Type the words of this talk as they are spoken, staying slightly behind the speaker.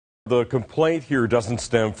The complaint here doesn't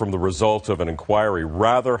stem from the result of an inquiry,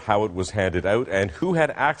 rather how it was handed out and who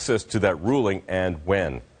had access to that ruling and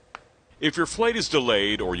when. If your flight is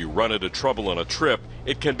delayed or you run into trouble on a trip,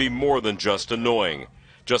 it can be more than just annoying.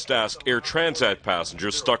 Just ask Air Transat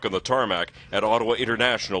passengers stuck on the tarmac at Ottawa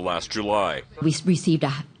International last July. We received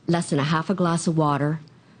less than a half a glass of water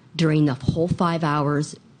during the whole 5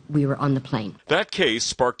 hours we were on the plane. That case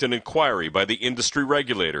sparked an inquiry by the industry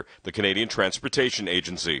regulator, the Canadian Transportation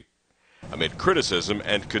Agency, amid criticism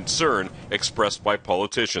and concern expressed by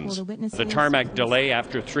politicians. The tarmac delay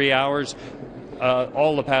after 3 hours,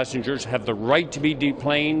 all the passengers have the right to be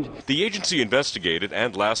deplaned. The agency investigated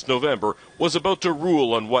and last November was about to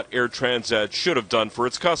rule on what Air Transat should have done for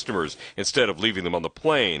its customers instead of leaving them on the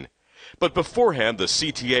plane. But beforehand, the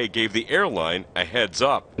CTA gave the airline a heads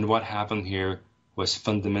up. And what happened here was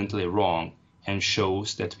fundamentally wrong and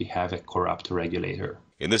shows that we have a corrupt regulator.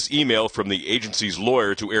 In this email from the agency's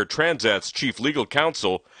lawyer to Air Transat's chief legal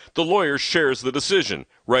counsel, the lawyer shares the decision,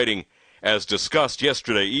 writing, "As discussed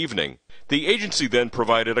yesterday evening." The agency then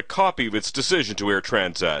provided a copy of its decision to Air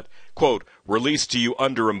Transat, quote, "released to you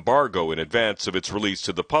under embargo in advance of its release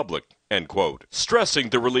to the public," end quote, stressing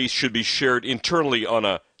the release should be shared internally on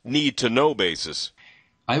a need-to-know basis.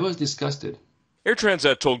 I was disgusted. Air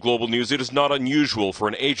Transat told GlobalNews it is not unusual for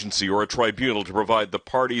an agency or a tribunal to provide the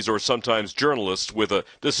parties or sometimes journalists with a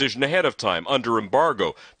decision ahead of time under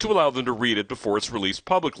embargo to allow them to read it before it's released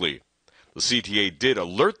publicly. The CTA did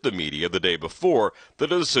alert the media the day before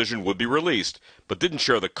that a decision would be released, but didn't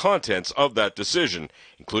share the contents of that decision,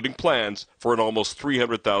 including plans for an almost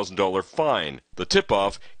 $300,000 fine. The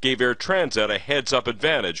tip-off gave Air Transat a heads-up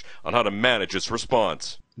advantage on how to manage its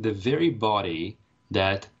response. The very body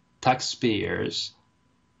that taxpayers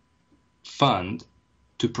fund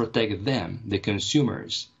to protect them, the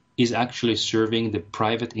consumers, is actually serving the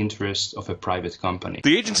private interests of a private company.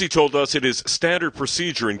 The agency told us it is standard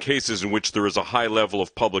procedure in cases in which there is a high level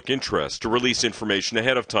of public interest to release information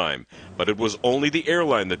ahead of time, but it was only the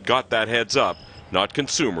airline that got that heads up, not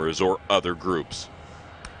consumers or other groups.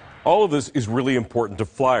 All of this is really important to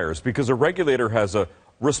flyers because a regulator has a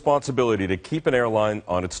responsibility to keep an airline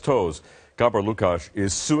on its toes. Gabor Lukács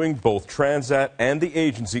is suing both Transat and the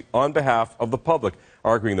agency on behalf of the public,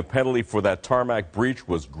 arguing the penalty for that tarmac breach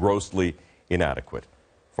was grossly inadequate.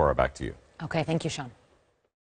 Farah, back to you. Okay, thank you, Sean.